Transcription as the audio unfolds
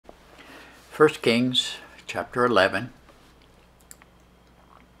1 Kings chapter 11.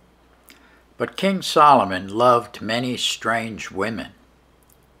 But King Solomon loved many strange women,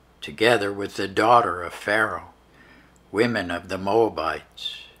 together with the daughter of Pharaoh, women of the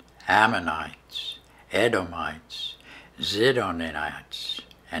Moabites, Ammonites, Edomites, Zidonites,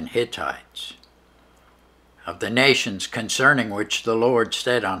 and Hittites, of the nations concerning which the Lord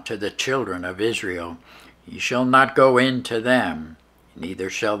said unto the children of Israel, Ye shall not go in to them, neither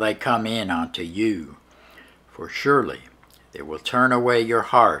shall they come in unto you, for surely they will turn away your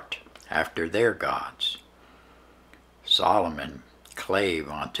heart after their gods. Solomon clave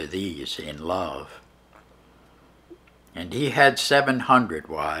unto these in love. And he had 700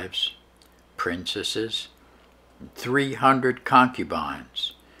 wives, princesses, and 300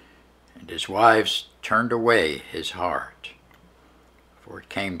 concubines, and his wives turned away his heart. For it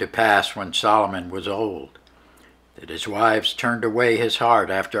came to pass when Solomon was old, that his wives turned away his heart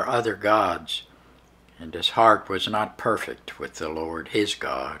after other gods, and his heart was not perfect with the Lord his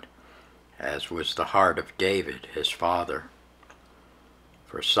God, as was the heart of David his father.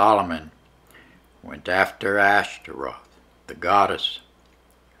 For Solomon went after Ashtaroth, the goddess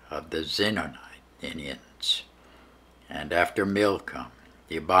of the Zidonians, and after Milcom,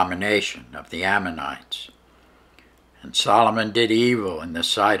 the abomination of the Ammonites. And Solomon did evil in the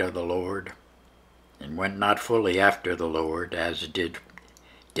sight of the Lord, and went not fully after the Lord, as did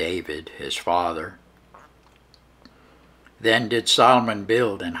David his father. Then did Solomon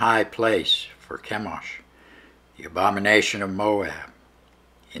build an high place for Chemosh, the abomination of Moab,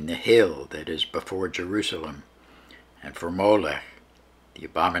 in the hill that is before Jerusalem, and for Molech, the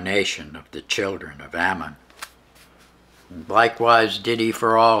abomination of the children of Ammon. And likewise did he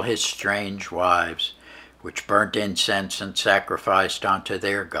for all his strange wives, which burnt incense and sacrificed unto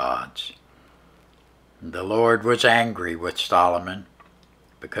their gods. And the Lord was angry with Solomon,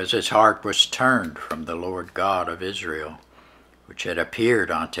 because his heart was turned from the Lord God of Israel, which had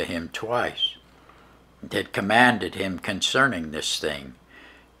appeared unto him twice, and had commanded him concerning this thing,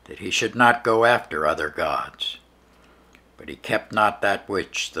 that he should not go after other gods. But he kept not that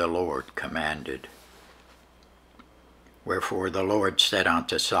which the Lord commanded. Wherefore the Lord said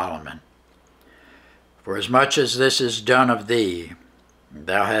unto Solomon, Forasmuch as this is done of thee,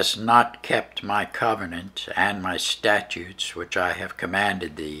 thou hast not kept my covenant and my statutes which I have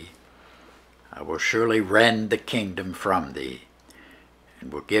commanded thee, I will surely rend the kingdom from thee,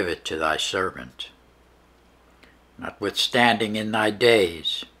 and will give it to thy servant. Notwithstanding in thy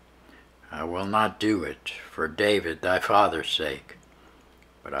days, I will not do it for David thy father's sake,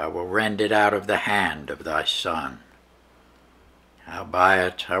 but I will rend it out of the hand of thy son.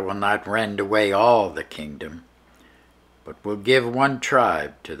 Howbeit I will not rend away all the kingdom, but will give one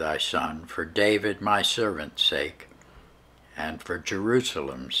tribe to thy son for David my servant's sake, and for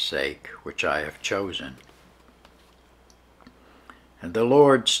Jerusalem's sake which I have chosen. And the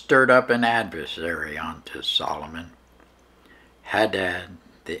Lord stirred up an adversary unto Solomon, Hadad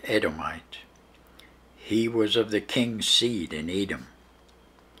the Edomite. He was of the king's seed in Edom.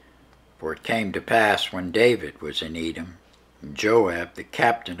 For it came to pass when David was in Edom, Joab the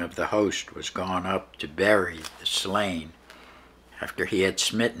captain of the host was gone up to bury the slain, after he had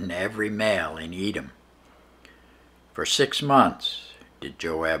smitten every male in Edom. For 6 months did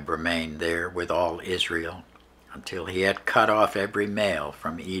Joab remain there with all Israel, until he had cut off every male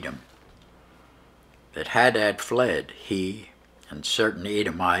from Edom. That Hadad fled, he and certain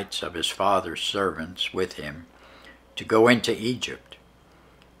Edomites of his father's servants with him, to go into Egypt,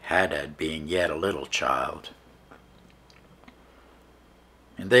 Hadad being yet a little child.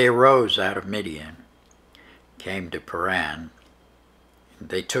 And they arose out of Midian, came to Paran, and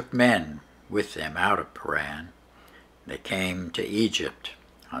they took men with them out of Paran. They came to Egypt,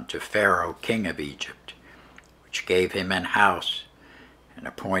 unto Pharaoh king of Egypt, which gave him an house, and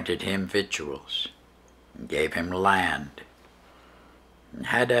appointed him victuals, and gave him land. And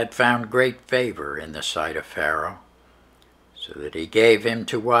Hadad found great favor in the sight of Pharaoh, so that he gave him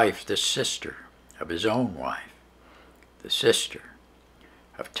to wife the sister of his own wife, the sister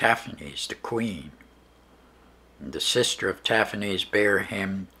of Taphanes the queen. And the sister of Taphanes bare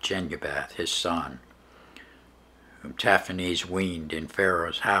him Genubath his son, whom Taphanes weaned in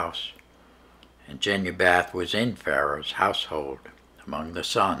Pharaoh's house. And Genubath was in Pharaoh's household, among the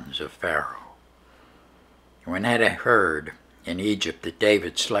sons of Pharaoh. And when Hadad heard in Egypt that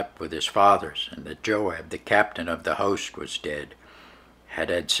David slept with his fathers, and that Joab the captain of the host was dead,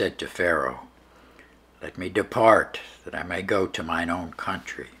 Hadad said to Pharaoh, Let me depart, that I may go to mine own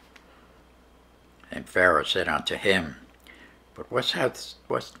country. And Pharaoh said unto him, But what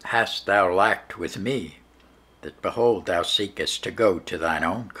hast thou lacked with me, that behold thou seekest to go to thine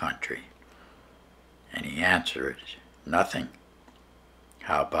own country? And he answered, Nothing.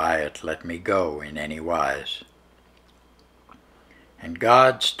 Howbeit let me go in any wise. And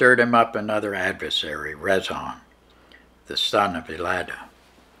God stirred him up another adversary, Rezon, the son of Eladah,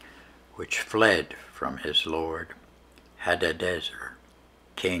 which fled from his lord Hadadezer,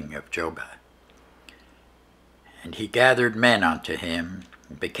 king of Jobah. And he gathered men unto him,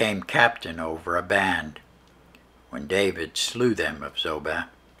 and became captain over a band, when David slew them of Zobah.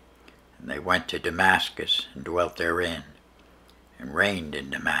 And they went to Damascus, and dwelt therein, and reigned in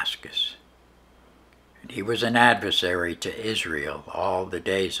Damascus. And he was an adversary to Israel all the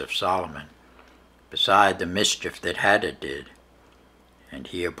days of Solomon, beside the mischief that Hadad did. And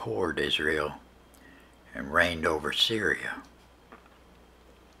he abhorred Israel, and reigned over Syria.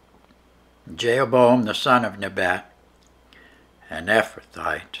 Jeroboam the son of Nebat, an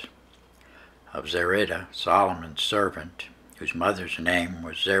Ephrathite of Zerida, Solomon's servant, whose mother's name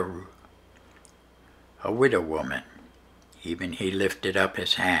was Zeru, a widow woman, even he lifted up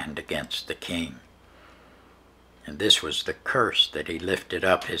his hand against the king. And this was the curse, that he lifted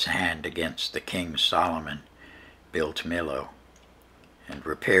up his hand against the king Solomon, built Millo, and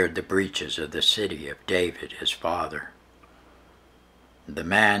repaired the breaches of the city of David his father. The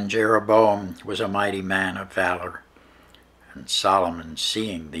man Jeroboam was a mighty man of valor, and Solomon,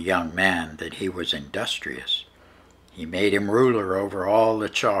 seeing the young man that he was industrious, he made him ruler over all the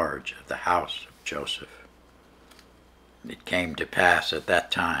charge of the house of Joseph. And it came to pass at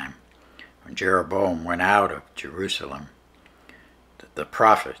that time, when Jeroboam went out of Jerusalem, that the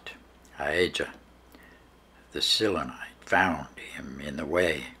prophet Ahijah the Silonite found him in the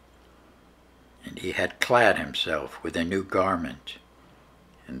way, and he had clad himself with a new garment,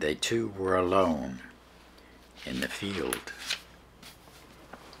 and they two were alone in the field.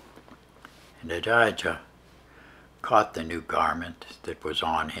 And Ahijah caught the new garment that was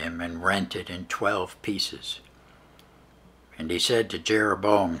on him, and rent it in 12 pieces. And he said to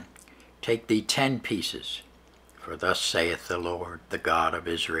Jeroboam, Take thee 10 pieces, for thus saith the Lord, the God of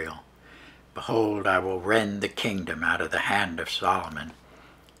Israel, Behold, I will rend the kingdom out of the hand of Solomon,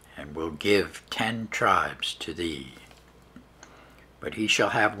 and will give 10 tribes to thee. But he shall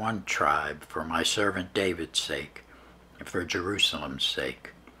have 1 tribe for my servant David's sake, and for Jerusalem's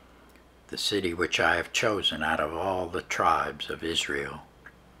sake, the city which I have chosen out of all the tribes of Israel.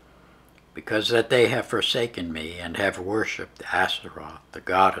 Because that they have forsaken me, and have worshipped Asheroth, the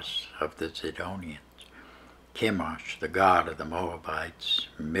goddess of the Zidonians, Chemosh, the god of the Moabites,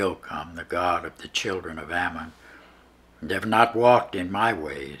 Milcom, the god of the children of Ammon, and have not walked in my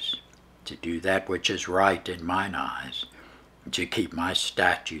ways, to do that which is right in mine eyes, and to keep my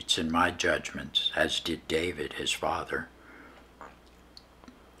statutes and my judgments, as did David his father.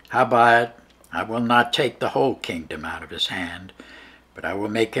 Howbeit, I will not take the whole kingdom out of his hand, but I will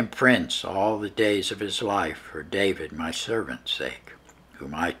make him prince all the days of his life for David my servant's sake,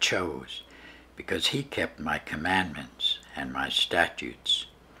 whom I chose, because he kept my commandments and my statutes.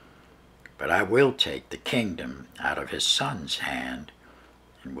 But I will take the kingdom out of his son's hand,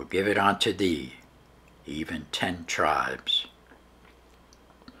 and will give it unto thee, even 10 tribes.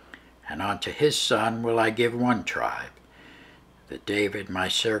 And unto his son will I give 1 tribe, that David my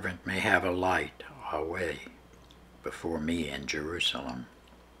servant may have a light alway before me in Jerusalem,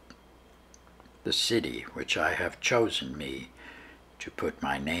 the city which I have chosen me to put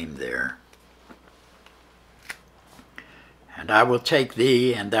my name there. And I will take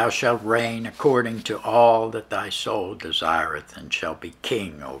thee, and thou shalt reign according to all that thy soul desireth, and shall be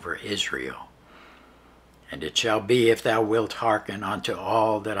king over Israel. And it shall be, if thou wilt hearken unto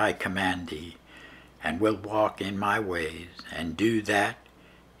all that I command thee, and wilt walk in my ways, and do that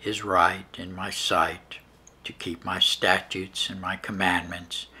is right in my sight, to keep my statutes and my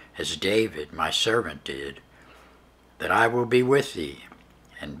commandments, as David my servant did, that I will be with thee,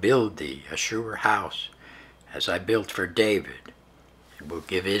 and build thee a sure house, as I built for David, and will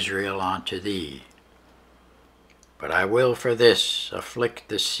give Israel unto thee. But I will for this afflict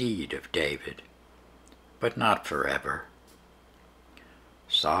the seed of David, but not forever.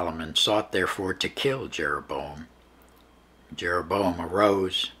 Solomon sought therefore to kill Jeroboam. Jeroboam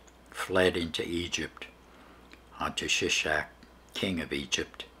arose, fled into Egypt, unto Shishak, king of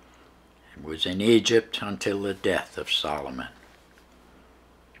Egypt, and was in Egypt until the death of Solomon.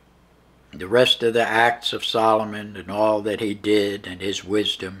 The rest of the acts of Solomon, and all that he did, and his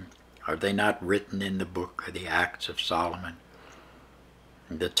wisdom, are they not written in the book of the acts of Solomon?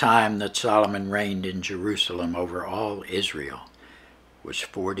 And the time that Solomon reigned in Jerusalem over all Israel was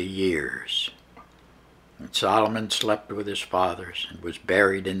 40 years. And Solomon slept with his fathers, and was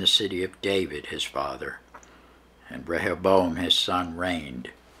buried in the city of David his father. And Rehoboam his son reigned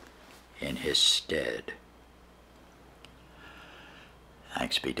in his stead.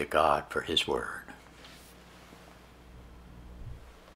 Thanks be to God for his word.